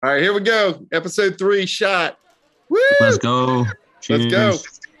All right, here we go. Episode 3 shot. Woo! Let's go. Cheers.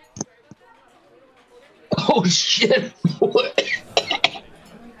 Let's go. Oh shit! What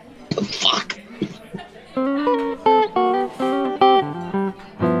the fuck?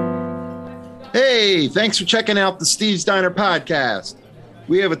 Hey, thanks for checking out the Steve's Diner podcast.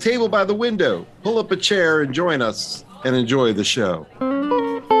 We have a table by the window. Pull up a chair and join us and enjoy the show.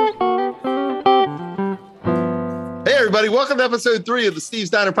 Hey, everybody. Welcome to episode 3 of the Steve's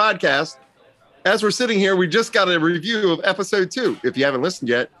Diner podcast. As we're sitting here, we just got a review of episode 2. If you haven't listened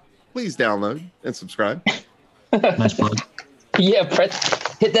yet, please download and subscribe. Nice plug. Yeah,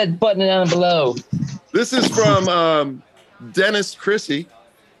 hit that button down below. This is from Dennis Chrissy.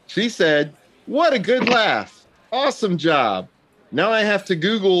 She said, "What a good laugh. Awesome job. Now I have to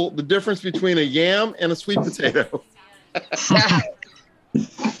Google the difference between a yam and a sweet potato."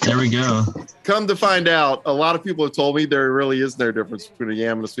 There we go. Come to find out, a lot of people have told me there really is no difference between a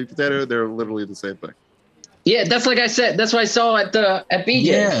yam and a sweet potato. They're literally the same thing. Yeah, that's like I said. That's what I saw at BJ.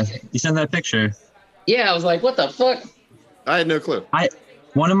 Yeah, you sent that picture. Yeah, I was like, what the fuck? I had no clue.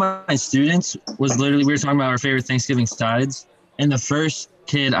 One of my students was literally, we were talking about our favorite Thanksgiving sides, and the first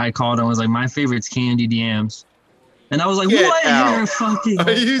kid I called him was like, my favorite's candied yams. And I was like, Get what? out. You're fucking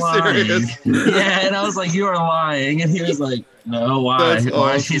Are you lying. serious? Yeah, and I was like, you are lying. And he was like, no, why? That's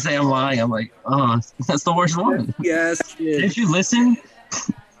Why awesome. did you say I'm lying? I'm like, oh, that's the worst one. Yes. Did you listen?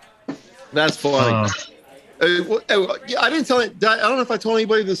 That's funny. I didn't tell it. I don't know if I told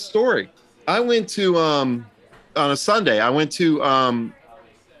anybody this story. I went to on a Sunday. I went to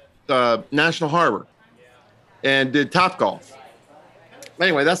National Harbor and did Topgolf.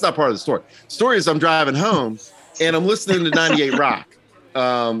 Anyway, that's not part of the story. The story is I'm driving home and I'm listening to 98 Rock,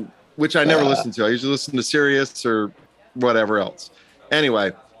 which I never listen to. I usually listen to Sirius or whatever else.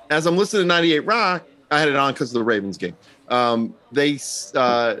 Anyway, as I'm listening to 98 Rock, I had it on because of the Ravens game. The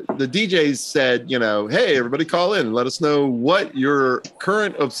DJs said, hey, everybody call in and let us know what your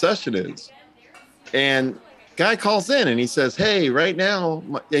current obsession is. And guy calls in and he says, hey, right now,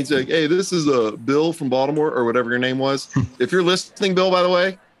 he's like, hey, this is Bill from Baltimore or whatever your name was. If you're listening, Bill, by the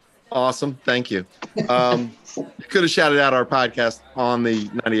way, awesome. Thank you. You could have shouted out our podcast on the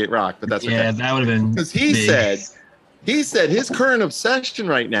 98 Rock, but that's okay. Yeah, that would have been Because he said his current obsession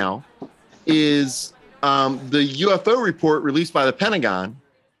right now is the UFO report released by the Pentagon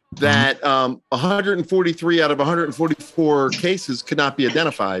that 143 out of 144 cases could not be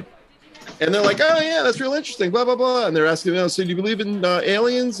identified. And they're like, oh, yeah, that's real interesting, blah, blah, blah. And they're asking, so do you believe in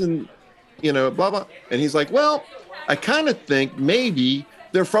aliens and, blah, blah. And he's like, well, I kind of think maybe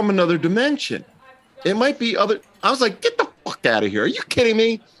they're from another dimension. It might be other. I was like, get the fuck out of here. Are you kidding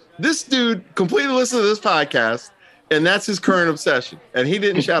me? This dude completely listened to this podcast, and that's his current obsession. And he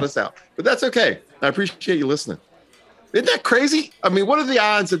didn't shout us out. But that's okay. I appreciate you listening. Isn't that crazy? I mean, what are the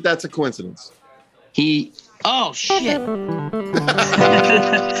odds that that's a coincidence? Oh, shit. And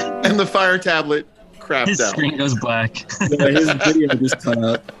the fire tablet crapped his out. screen goes black. Yeah, his video just cut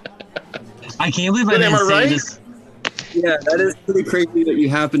out. I can't believe I But am didn't I say right? this. Yeah, that is pretty crazy that you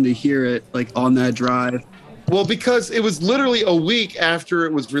happened to hear it like on that drive. Well, because it was literally a week after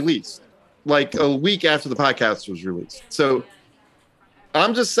it was released. Like a week after the podcast was released. So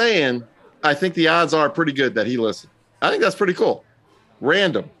I'm just saying, I think the odds are pretty good that he listened. I think that's pretty cool.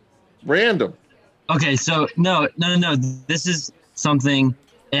 Random. Okay, so no. This is something.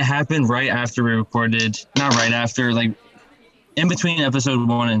 It happened right after we recorded. Not right after, like in between episode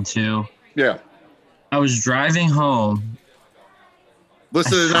 1 and 2. Yeah. I was driving home.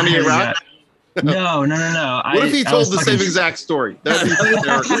 Listen to 98 Rock. No. What if he told the same exact story? That would be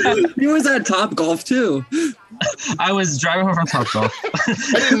hysterical. He was at Top Golf too. I was driving home from Topgolf.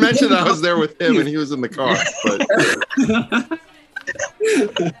 I didn't mention that I was there with him and he was in the car. But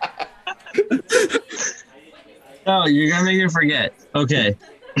No, you're gonna make me forget. Okay.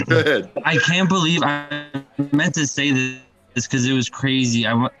 go ahead. I can't believe I meant to say this because it was crazy.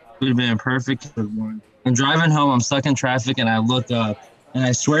 It would have been a perfect one. I'm driving home. I'm stuck in traffic, and I look up, and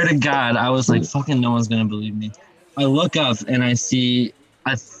I swear to God, I was like, "Fucking, no one's gonna believe me." I look up, and I see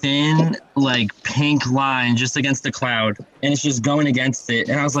a thin, like pink line just against the cloud, and it's just going against it.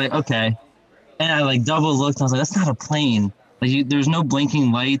 And I was like, "Okay." And I like double looked. And I was like, "That's not a plane. Like, there's no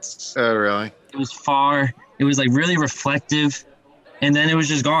blinking lights. Oh, really? It was far. It was like really reflective." And then it was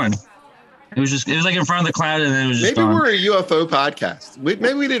just gone. It was like in front of the cloud, and then it was just Maybe gone. we're a UFO podcast.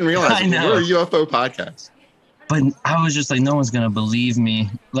 Maybe we didn't realize I know. we're a UFO podcast. But I was just like, no one's gonna believe me.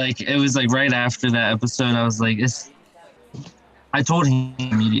 Like it was like right after that episode, I was like, I told him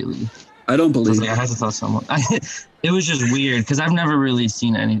immediately. I don't I was believe like, I it. had to tell someone. It was just weird because I've never really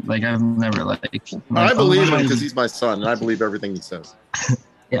seen any. Like I've never like I believe him oh, because he's my son, and I believe everything he says.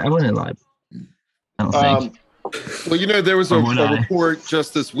 Yeah, I wouldn't lie. I don't think. Well, there was a Or would I? report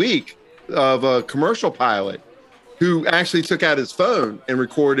just this week of a commercial pilot who actually took out his phone and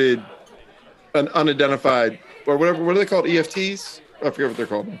recorded an unidentified, or whatever, what are they called? EFTs? I forget what they're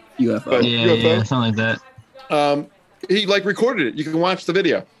called. UFO. But Yeah, UFO. yeah, something like that. He recorded it. You can watch the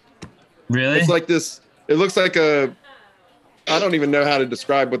video. Really? It's like this. It looks like I don't even know how to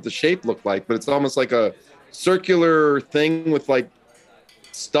describe what the shape looked like, but it's almost like a circular thing with like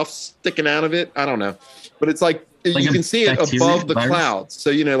stuff sticking out of it. I don't know, but it's like you can see it above the clouds. So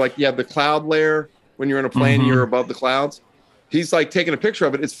you have the cloud layer when you're in a plane, you're above the clouds. He's like taking a picture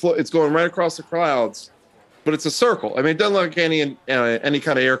of it. It's going right across the clouds, but it's a circle. I mean, it doesn't look like any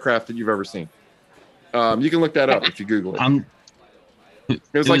kind of aircraft that you've ever seen. You can look that up if you Google it.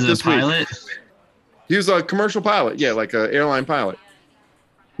 It was like this pilot? week. He was a commercial pilot, yeah, like an airline pilot,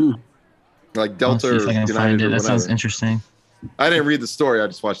 like Delta or I'll see if I can United find it. or That whatever. sounds interesting. I didn't read the story. I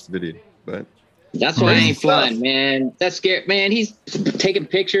just watched the video. But That's why I ain't Stuff. flying, man. That's scary, man. He's taking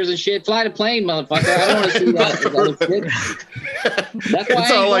pictures and shit. Fly the plane, motherfucker. I don't want to see that. That's why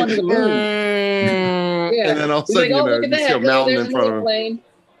it's I all ain't like, going to the moon. Yeah. and then all of a He's sudden, like, oh, look at you see a that. mountain There's in front of another him. plane.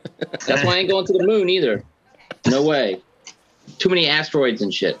 That's why I ain't going to the moon either. No way. Too many asteroids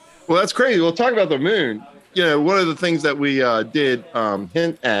and shit. Well, that's crazy. We'll talk about the moon. One of the things that we did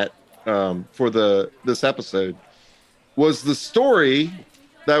hint at for this episode was the story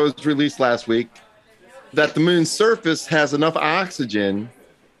that was released last week that the moon's surface has enough oxygen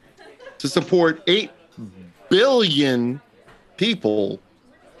to support 8 billion people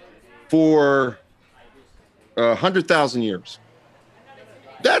for 100,000 years.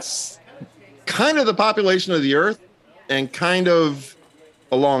 That's kind of the population of the Earth and kind of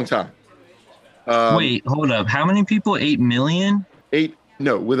a long time. Wait, hold up. How many people? 8 million? 8,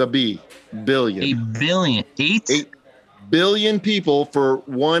 no, with a B, billion. 8 billion. 8? 8 billion people for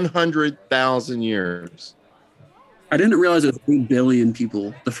 100,000 years. I didn't realize it was 8 billion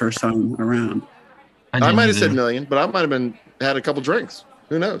people the first time around. I didn't might have said either. million, but I might have had a couple drinks.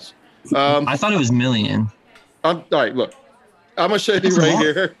 Who knows? I thought it was million. All right, look. I'm going to show you That's right a lot.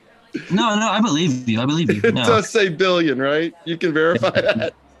 here. No, I believe you. It No. does say billion, right? You can verify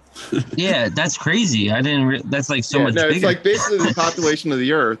that. Yeah, that's crazy. I didn't. That's like so much no, bigger. it's like basically the population of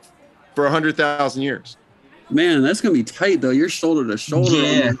the Earth for 100,000 years. Man, that's gonna be tight though. You're shoulder to shoulder.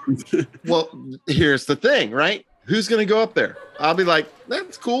 Yeah. Well, here's the thing, right? Who's going to go up there? I'll be like,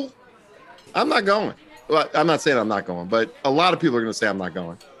 that's cool. I'm not going. Well, I'm not saying I'm not going, but a lot of people are going to say I'm not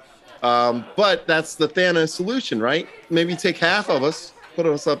going. But that's the Thanos solution, right? Maybe take half of us, put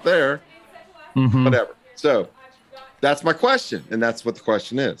us up there, Mhm. whatever. So that's my question, and that's what the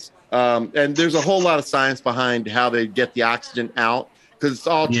question is. And there's a whole lot of science behind how they get the oxygen out because it's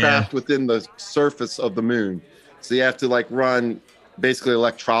all trapped within the surface of the moon. So you have to run basically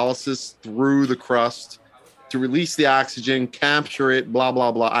electrolysis through the crust to release the oxygen, capture it, blah,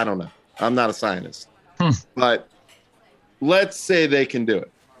 blah, blah. I don't know. I'm not a scientist. But let's say they can do it.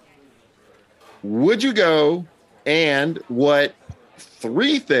 Would you go, and what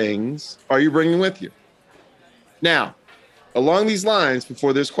 3 things are you bringing with you? Now, along these lines,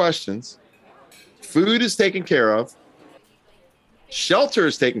 before there's questions, food is taken care of. Shelter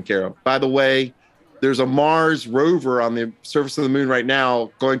is taken care of. By the way, there's a Mars rover on the surface of the moon right now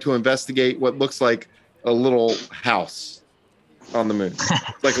going to investigate what looks like a little house on the moon.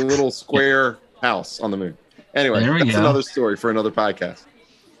 It's like a little square house on the moon. Anyway, There we that's go. another story for another podcast.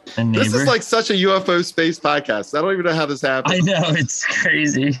 A neighbor. This is like such a UFO space podcast. I don't even know how this happened. I know, it's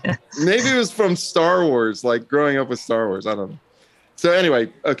crazy. Maybe it was from Star Wars, like growing up with Star Wars. I don't know. So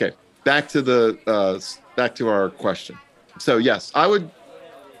anyway, okay, back to our question. So yes, I would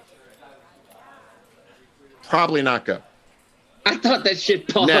probably not go. I thought that shit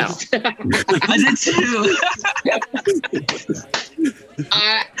paused. Now. I did too.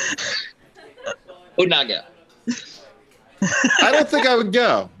 I would not go. I don't think I would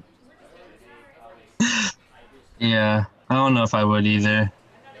go. Yeah, I don't know if I would either.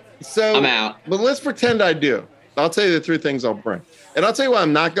 So I'm out. But let's pretend I do. I'll tell you the 3 things I'll bring. And I'll tell you why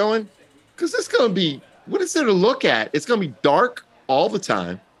I'm not going. Because it's going to be, what is there to look at? It's going to be dark all the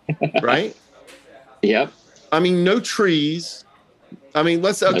time, right? Yep. I mean, no trees. I mean,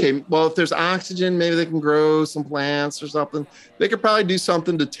 well, if there's oxygen, maybe they can grow some plants or something. They could probably do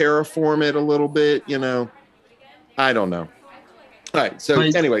something to terraform it a little bit, I don't know. All right. So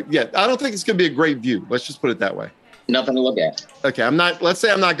anyway, yeah, I don't think it's going to be a great view. Let's just put it that way. Nothing to look at. Okay. Let's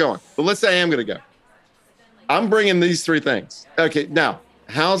say I'm not going, but let's say I am going to go. I'm bringing these 3 things. Okay. Now,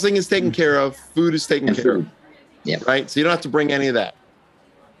 housing is taken care of. Food is taken care of. Yeah. Right. So you don't have to bring any of that.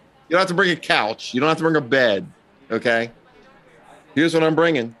 You don't have to bring a couch. You don't have to bring a bed. Okay. Here's what I'm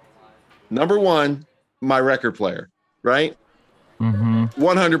bringing. Number one, my record player, right?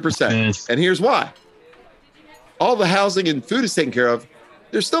 100%. And here's why. All the housing and food is taken care of.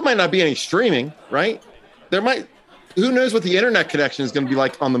 There still might not be any streaming, right? Who knows what the internet connection is going to be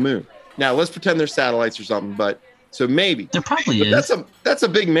like on the moon. Now, let's pretend there's satellites or something, so maybe. There probably is. That's a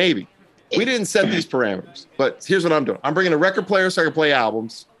big maybe. We didn't set these parameters, but here's what I'm doing. I'm bringing a record player so I can play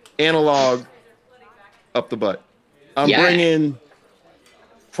albums, analog, up the butt. I'm bringing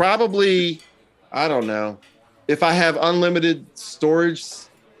probably, I don't know, if I have unlimited storage,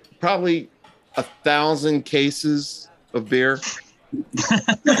 probably 1,000 cases of beer.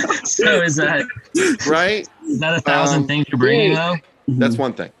 So is that right? Is that 1,000 things you're bringing though? That's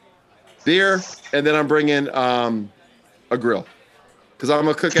one thing. Beer, and then I'm bringing a grill because I'm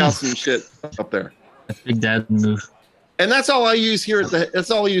gonna cook out some shit up there. That's big dad move. And that's all I use here.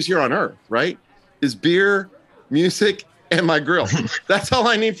 That's all I use here on Earth, right? Is beer, music, and my grill. That's all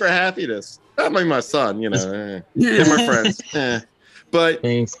I need for happiness. Not like my son, and my friends. But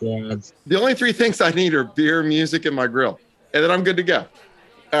thanks, Dad. The only three things I need are beer, music, and my grill, and then I'm good to go.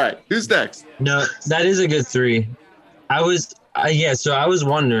 All right, who's next? No, that is a good three. So I was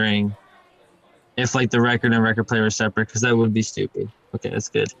wondering if like the record and record player are separate because that would be stupid. Okay, that's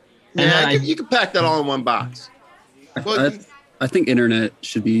good. Yeah, you can pack that all in one box. Well, I think internet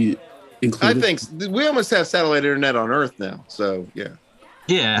should be included. I think we almost have satellite internet on Earth now, so yeah.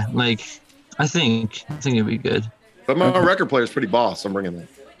 Yeah, like I think it'd be good. But my record player is pretty boss. I'm bringing that.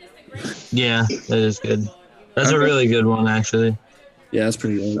 Yeah, that is good. That's a really good one, actually. Yeah, that's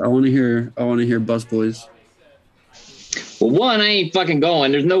pretty good. I want to hear Bus Boys. Well, one, I ain't fucking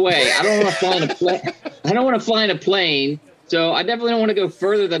going. There's no way. I don't want to fly in a plane. I don't want to fly in a plane. So I definitely don't want to go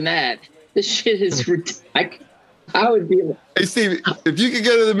further than that. This shit is ridiculous. I would be. Hey, Steve, if you could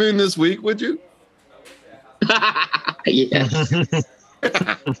go to the moon this week, would you? Yeah.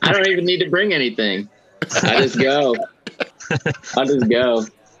 I don't even need to bring anything. I just go. I'll just go.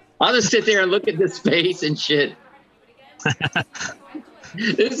 I'll just sit there and look at this space and shit.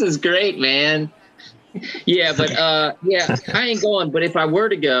 This is great, man. Yeah, but I ain't going. But if I were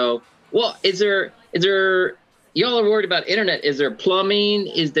to go, well, is there? Y'all are worried about internet? Is there plumbing?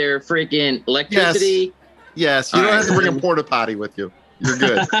 Is there freaking electricity? Yes. You don't have to bring a porta potty with you. You're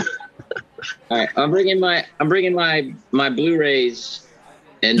good. All right, I'm bringing my Blu-rays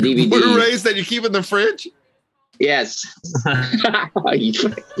and DVDs. Blu-rays that you keep in the fridge? Yes.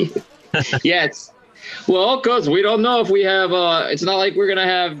 Yes. Well, because we don't know if we have. It's not like we're gonna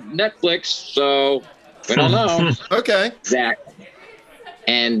have Netflix, so we don't know. Okay. Exactly.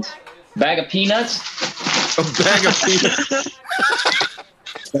 And bag of peanuts. A bag of peanuts.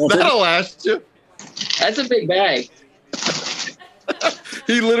 That'll last you. That's a big bag.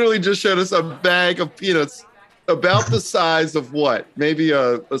 He literally just showed us a bag of peanuts about the size of what? Maybe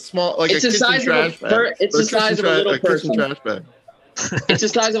a small, like it's a kitchen trash bag. It's the size of a little person. Trash bag. It's the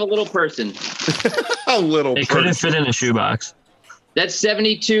size of a little person. A little person. It couldn't fit in a shoebox. That's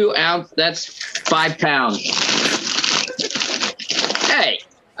 72 ounce. That's 5 pounds. Hey,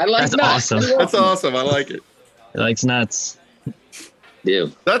 I like That's nuts. awesome. That's awesome. I like it. It likes nuts.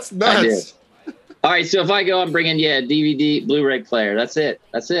 Dude. That's nuts. All right, so if I go, I'm bringing DVD, Blu-ray player. That's it.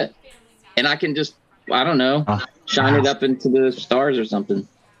 And I can just, I don't know, shine it up into the stars or something.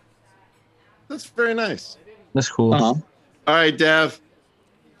 That's very nice. That's cool. Uh-huh. All right, Dev.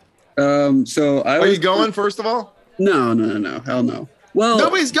 So Are you going first of all? No, hell no. Well,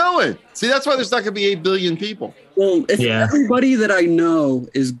 nobody's going. See, that's why there's not going to be 8 billion people. Well, if everybody that I know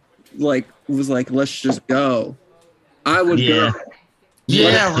was like, let's just go, I would go.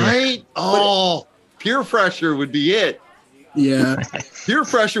 Yeah, right? Oh, peer pressure would be it. Yeah. Peer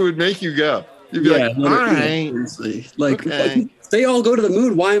pressure would make you go. You'd be like, all right. Seriously. Like, they all go to the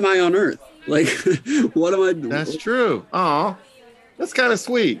moon. Why am I on Earth? Like, what am I doing? That's true. Oh, that's kind of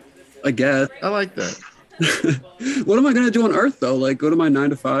sweet. I guess. I like that. What am I going to do on Earth, though? Like, go to my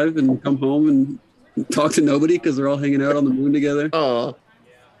 9 to 5 and come home and talk to nobody because they're all hanging out on the moon together? Oh.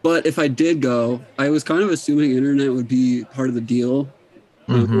 But if I did go, I was kind of assuming internet would be part of the deal.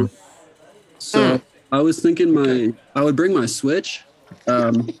 Mm-hmm. So I was thinking I would bring my Switch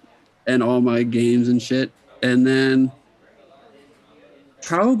and all my games and shit. And then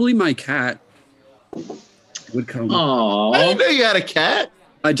probably my cat would come. Oh, I didn't know you had a cat.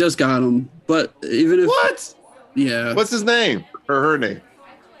 I just got him. But even if... What? Yeah. What's his name? Or her name?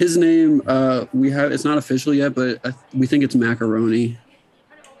 His name, it's not official yet, but we think it's Macaroni.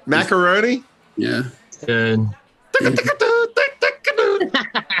 Macaroni? Yeah. Good.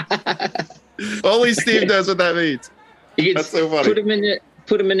 Only Steve knows what that means. That's so funny.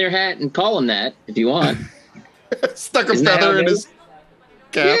 Put him in their hat and call him that if you want. Stuck a feather in his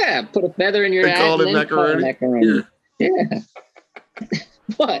Cap. Yeah, put a feather in your They hat. called and it then call it macaroni? Yeah.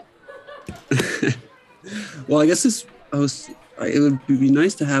 What? Well, I guess it would be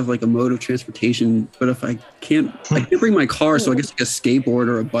nice to have like a mode of transportation, but if I can't bring my car, so I guess like a skateboard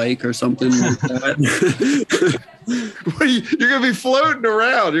or a bike or something like that. What you're gonna be floating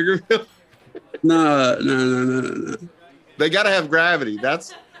around. You're gonna be, No. they gotta have gravity.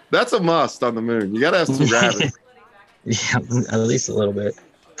 That's a must on the moon. You gotta have some gravity. Yeah, at least a little bit.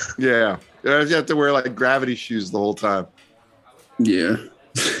 Yeah. You have to wear like gravity shoes the whole time. Yeah.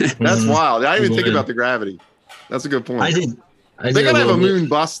 That's wild. I didn't even think Yeah. about the gravity. That's a good point. I did They gotta have a little bit. moon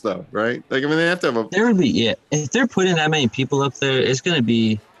bus though, right? Like, I mean, they have to have a. There would be, yeah. If they're putting that many people up there, it's going to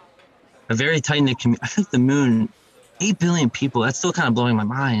be a very tight knit community. I think the moon, 8 billion people. That's still kind of blowing my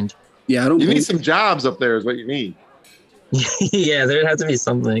mind. Yeah, I don't You need think some jobs up there, is what you need. Yeah, there'd have to be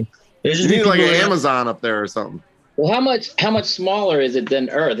something. There'd You just be need like people an around- Amazon up there or something. Well, how much smaller is it than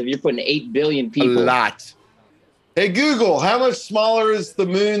Earth if you're putting 8 billion A people? lot. Hey Google, how much smaller is the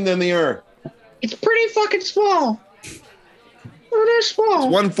moon than the Earth? It's pretty fucking small. It's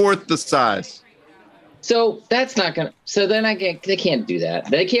small. It's 1/4 the size. So that's not gonna. So then they can't do that.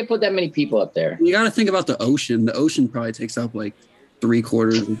 They can't put that many people up there. you got to think about the ocean. The ocean probably takes up like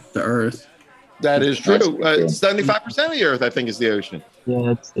 3/4 of the Earth. That is That's true. true. 75% of the Earth, I think, is the ocean.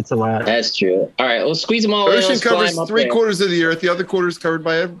 Yeah, it's a lot. That's true. All right, well, squeeze them all The in. ocean Let's fly covers 'em up 3/4 of the Earth. The other quarter is covered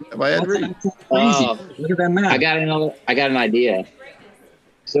by Ed Reed. That's crazy. Oh. Look at that map. I got an idea.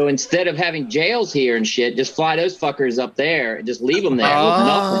 So instead of having jails here and shit, just fly those fuckers up there and just leave them there with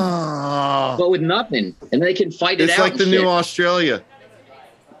nothing. Oh. But with nothing, and they can fight it It's out. like and the new shit. Australia.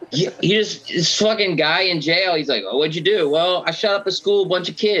 You just this fucking guy in jail. He's like, "Oh, what'd you do?" Well, I shot up a school, bunch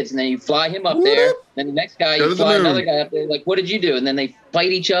of kids, and then you fly him up there. Then the next guy, Go to you the fly moon. another guy up there. Like, what did you do? And then they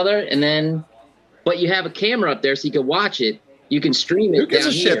fight each other, and then, but you have a camera up there so you can watch it. You can stream it. Who gives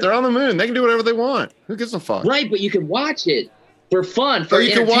down a shit? here. They're on the moon. They can do whatever they want. Who gives a fuck? Right, but you can watch it for fun. For Or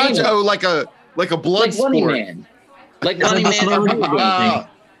you can watch entertainment. like a blood like Running sport. Man. Like It's Running like a Man. celebrity or Hunger Games.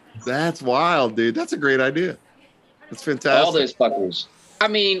 thing. That's wild, dude. That's a great idea. That's fantastic. All those fuckers. I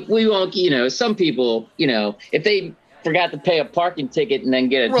mean, we won't, some people, if they forgot to pay a parking ticket and then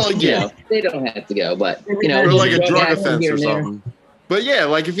get it, Well, yeah. they don't have to go. But, or like a drug addict offense here or and there. something. But yeah,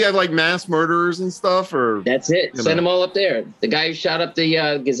 like if you have like mass murderers and stuff, or That's it. You Send know. them all up there. The guy who shot up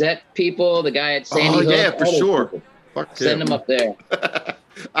the Gazette people, the guy at Sandy Hook. yeah, for all those sure. people. fuck Send him. them up there.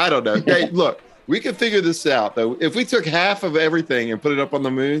 I don't know. Hey, look, we can figure this out though. If we took half of everything and put it up on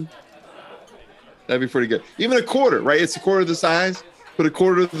the moon, that'd be pretty good. Even a quarter, right? It's a quarter of the size. Put a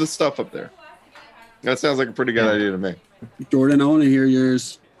quarter of the stuff up there. That sounds like a pretty good idea to me. Jordan, I want to hear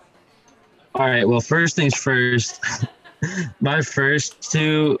yours. All right. Well, first things first. My first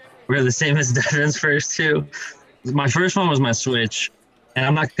two were the same as Devin's first two. My first one was my Switch, and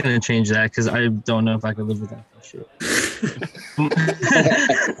I'm not gonna change that because I don't know if I could live without that shit.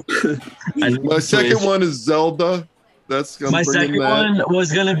 My second one is Zelda. That's gonna My bring in second that. one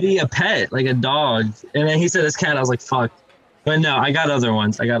was gonna be a pet, like a dog, and then he said his cat. I was like, "Fuck!" But no, I got other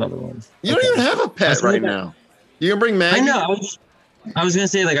ones. You don't even have a pet That's right what I- now. You can bring Maggie. I know. I was gonna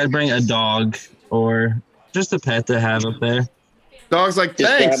say like I'd bring a dog or just a pet to have up there. Dog's like, Just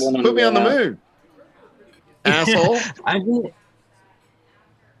thanks. grab one on Put me the on the way out. moon, asshole.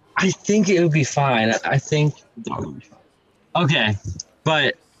 I think it would be fine. I think the dog would be fine. Okay,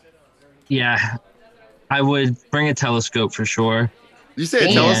 but yeah, I would bring a telescope for sure. You say a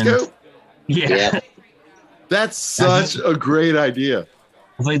And- telescope? Yeah, Yeah. That's such a great idea.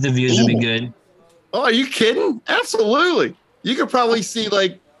 I think the views would be good. Oh, are you kidding? Absolutely. You could probably see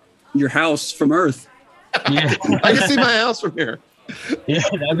like Your house from Earth. Yeah, I can see my house from here. yeah,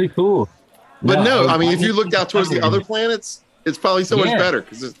 that'd be cool. But no, I mean, would if you looked out towards the other planets, it's probably so much Yeah. better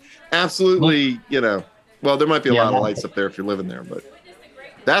because it's absolutely, well, there might be a Yeah, lot of that- lights up there if you're living there, but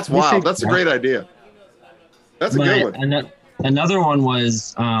that's We wild. should- That's a great idea. That's a good one. Another one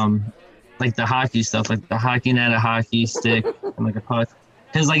was like the hockey stuff, like the hockey net, a hockey stick, and like a puck.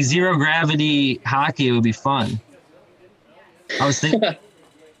 Because like zero gravity hockey would be fun. I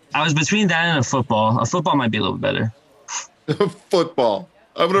was between that and a football. A football might be a little bit better. Football.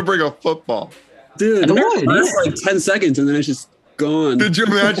 I'm going to bring a football. Dude, I the know it lasts is. like 10 seconds and then it's just gone. Did you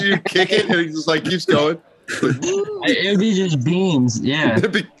imagine you kick it and it just like keeps going? It would be just beams, yeah.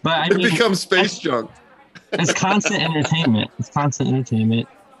 It But I it mean, becomes space junk. it's constant entertainment.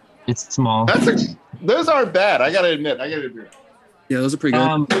 It's small. Those aren't bad. I got to admit. Yeah, those are pretty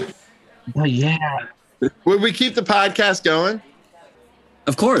good. But yeah, Would we keep the podcast going?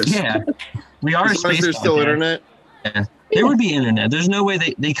 Of course. yeah. We are a As long as space there's still podcast. internet? There would be internet. There's no way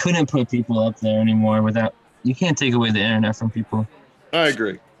they couldn't put people up there anymore without. You can't take away the internet from people. I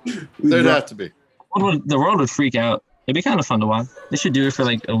agree. We'd There'd rock- have to be. The world would freak out. It'd be kind of fun to watch. They should do it for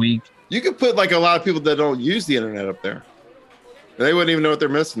like a week. You could put like a lot of people that don't use the internet up there. They wouldn't even know what they're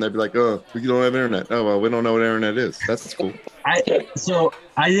missing. They'd be like, "Oh, we don't have internet. Oh, well, we don't know what internet is. That's cool." I didn't Just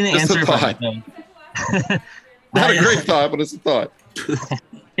a answer. thought. Not a great thought, but it's a thought.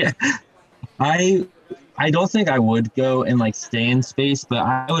 Yeah. I don't think I would go and like stay in space, but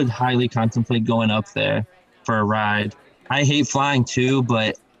I would highly contemplate going up there for a ride. I hate flying too,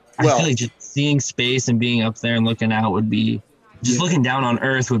 but I Well- feel like just seeing space and being up there and looking out would be just looking down on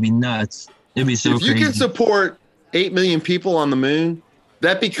Earth would be nuts. It'd be so If you crazy. can support 8 million people on the moon,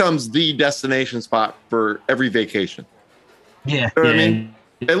 that becomes the destination spot for every vacation. Yeah. know what I yeah. mean?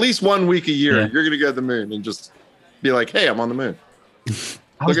 At least 1 week a year, Yeah. you're going to go to the moon and just be like, "Hey, I'm on the moon."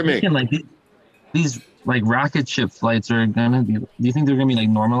 I was Look at me. thinking, like these like rocket ship flights are gonna be. Do you think they're gonna be like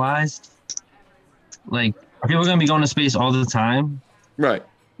normalized? Like, are people gonna be going to space all the time? Right.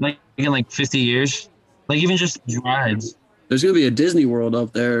 Like in like 50 years? Like even just these rides. There's gonna be a Disney World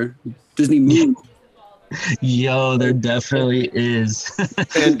up there. Disney Moon. Yo, there definitely is.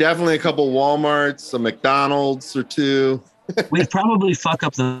 And definitely a couple Walmarts, a McDonald's or two. We'd probably fuck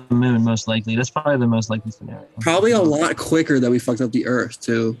up the moon most likely. That's probably the most likely scenario. Probably a lot quicker than we fucked up the Earth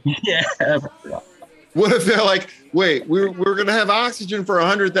too. Yeah. What if they're like, "Wait, we're going to have oxygen for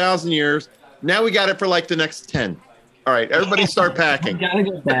 100,000 years. Now we got it for like the next 10. All right, everybody start We packing. gotta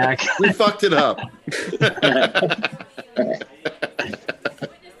go back. We fucked it up."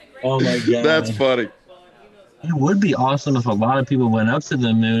 Oh my god. That's funny. It would be awesome if a lot of people went up to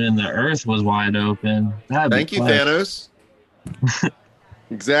the moon and the Earth was wide open. That'd Thank be you, fun. Thanos.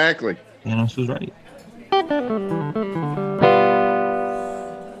 Exactly. Thanos was right.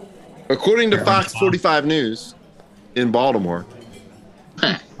 According to Fox 45 News in Baltimore,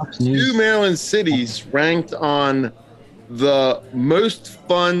 Fox 2 News. Maryland cities ranked on the most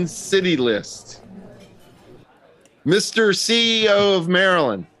fun city list. Mr. CEO of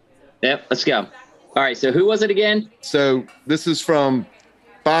Maryland. Yep, let's go. All right, so who was it again? So this is from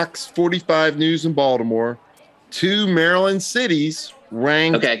Fox 45 News in Baltimore. 2 Maryland cities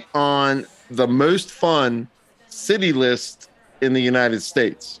ranked Okay. on the most fun city list in the United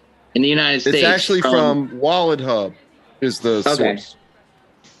States. In the United States. It's actually from Wallet Hub is the Okay. source.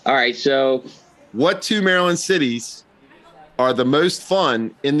 All right, so What 2 Maryland cities are the most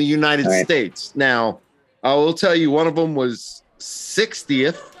fun in the United All right. States? Now, I will tell you one of them was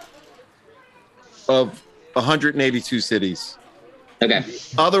 60th of 182 cities. okay.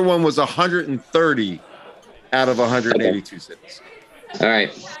 Other one was 130 out of 182 cities. All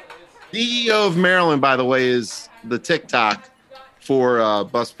right. CEO of Maryland, by the way, is the TikTok for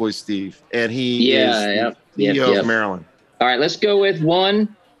Busboy Steve, and he Yeah, is yep, the yep, CEO yep. of Maryland. All right, let's go with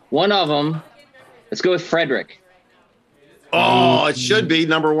one of them. Let's go with Frederick. Oh, it should be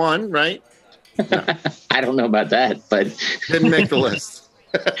number 1, right? I don't know about that, but Didn't make the list.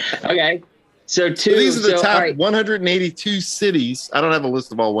 okay. So two. So these are the so, top all right, 182 cities. I don't have a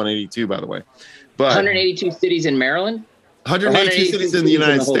list of all 182, by the way, but 182 cities in Maryland. 182 cities in the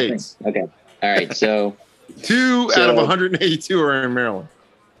United whole thing. States. Okay. All right. So 2 out of So- 182 are in Maryland.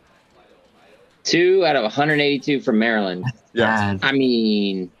 2 out of 182 from Maryland. Yeah. Bad. I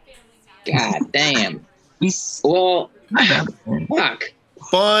mean, god damn. We s- Well, not fuck.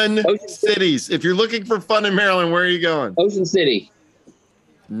 Fun Ocean cities. If you're looking for fun in Maryland, where are you going? Ocean City.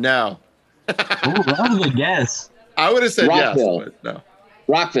 No. bad. Ooh, that was a good guess. I would have said Rockville. yes, but no.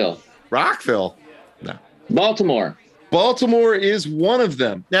 Rockville. Rockville. Baltimore. Baltimore is one of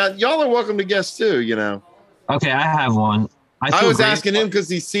them. Now, y'all are welcome to guess too, you know. Okay, I have one. I feel was great- asking him because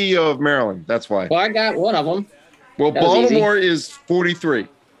he's CEO of Maryland. That's why. Well, I got one of them. Well, That was easy. Baltimore is 43.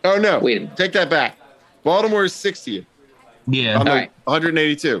 Oh, no. Wait a minute. Take that back. Baltimore is 60th Yeah. on the All right.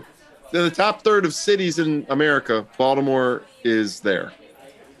 182. So the top third of cities in America, Baltimore is there.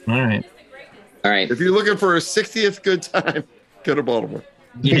 All right. All right. If you're looking for a 60th good time, go to Baltimore.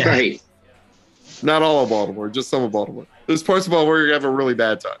 Yeah. Right. Not all of Baltimore, just some of Baltimore. There's parts of Baltimore where you have a really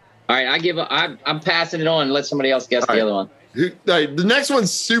bad time. All right. I'm passing it on and let somebody else guess All the right. other one. The next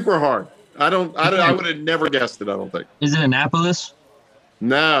one's super hard. I would have never guessed it, I don't think. Is it Annapolis?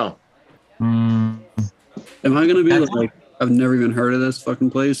 No. Mm, Am I gonna be That's- like, I've never even heard of this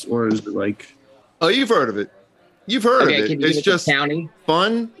fucking place, or is it like, Oh, you've heard of it. You've heard Okay. of Can it. you It's give us just the county?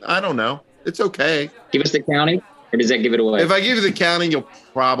 fun. I don't know. It's okay. Give us the county, or does that give it away? If I give you the county, you'll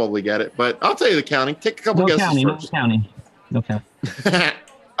probably get it. But I'll tell you the county. Take a couple no guesses county. No first. county. No county.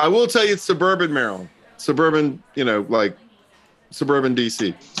 I will tell you it's suburban Maryland. Suburban, like suburban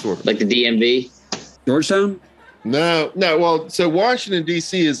DC, sort of. Like the DMV? Georgetown? No. Well, so Washington,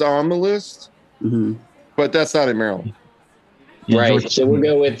 D.C. is on the list, Mm-hmm. but that's not in Maryland. Yeah, Right. Georgia- So we'll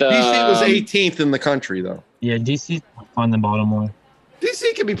go with. DC was 18th in the country, though. Yeah, DC fun than Baltimore.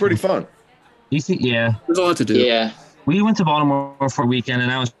 DC can be pretty fun. DC, yeah. There's a lot to do. Yeah. We went to Baltimore for a weekend,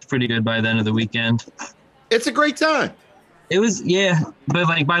 and that was pretty good by the end of the weekend. It's a great time. It was, yeah, but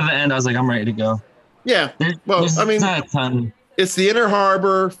like by the end, I was like, I'm ready to go. Yeah. There's, Well, there's I mean, not a ton. it's the Inner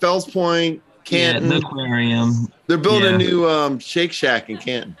Harbor, Fells Point, Canton. Yeah, the aquarium. They're building Yeah. a new Shake Shack in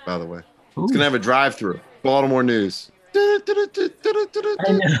Canton, by the way. Ooh. It's going to have a drive-through. Baltimore News. I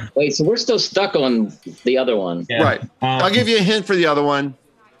know. Wait. So we're still stuck on the other one. Yeah. Right. I'll give you a hint for the other one.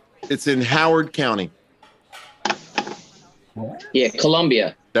 It's in Howard County. Yeah.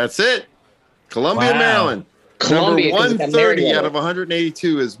 Columbia. That's it. Columbia, Wow. Maryland. Columbia. 'cause Number it got 130 Meriwether. out of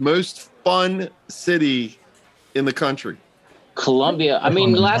 182 is most fun city in the country. Columbia. I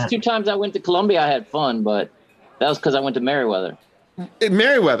mean, the last 2 times I went to Columbia, I had fun, but that was because I went to Meriwether. In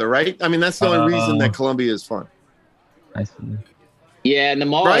Meriwether, right? I mean, that's the only reason that Columbia is fun. I see. Yeah, and the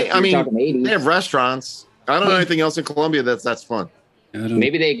mall. Right? You're I mean, talking 80s. They have restaurants. I don't know anything else in Columbia that's fun. I don't-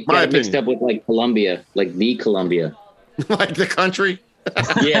 Maybe they My got it mixed opinion. up with like Columbia, like the Columbia. Like the country.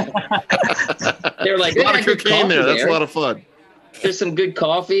 Yeah. They're like, A lot "Yeah, of good cocaine there. coffee That's a lot of fun. There's some good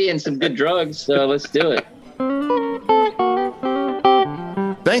coffee and some good drugs, so let's do it.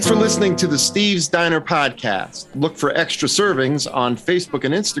 Thanks for listening to the Steve's Diner podcast. Look for extra servings on Facebook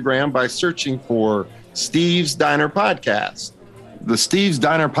and Instagram by searching for Steve's Diner Podcast. The Steve's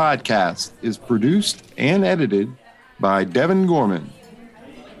Diner Podcast is produced and edited by Devin Gorman.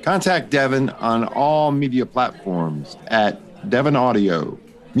 Contact Devin on all media platforms at Devin Audio.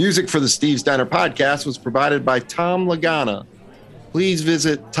 Music for the Steve's Diner Podcast was provided by Tom Lagana. Please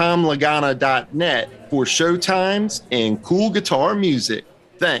visit tomlagana.net for show times and cool guitar music.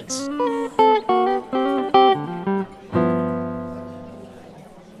 Thanks.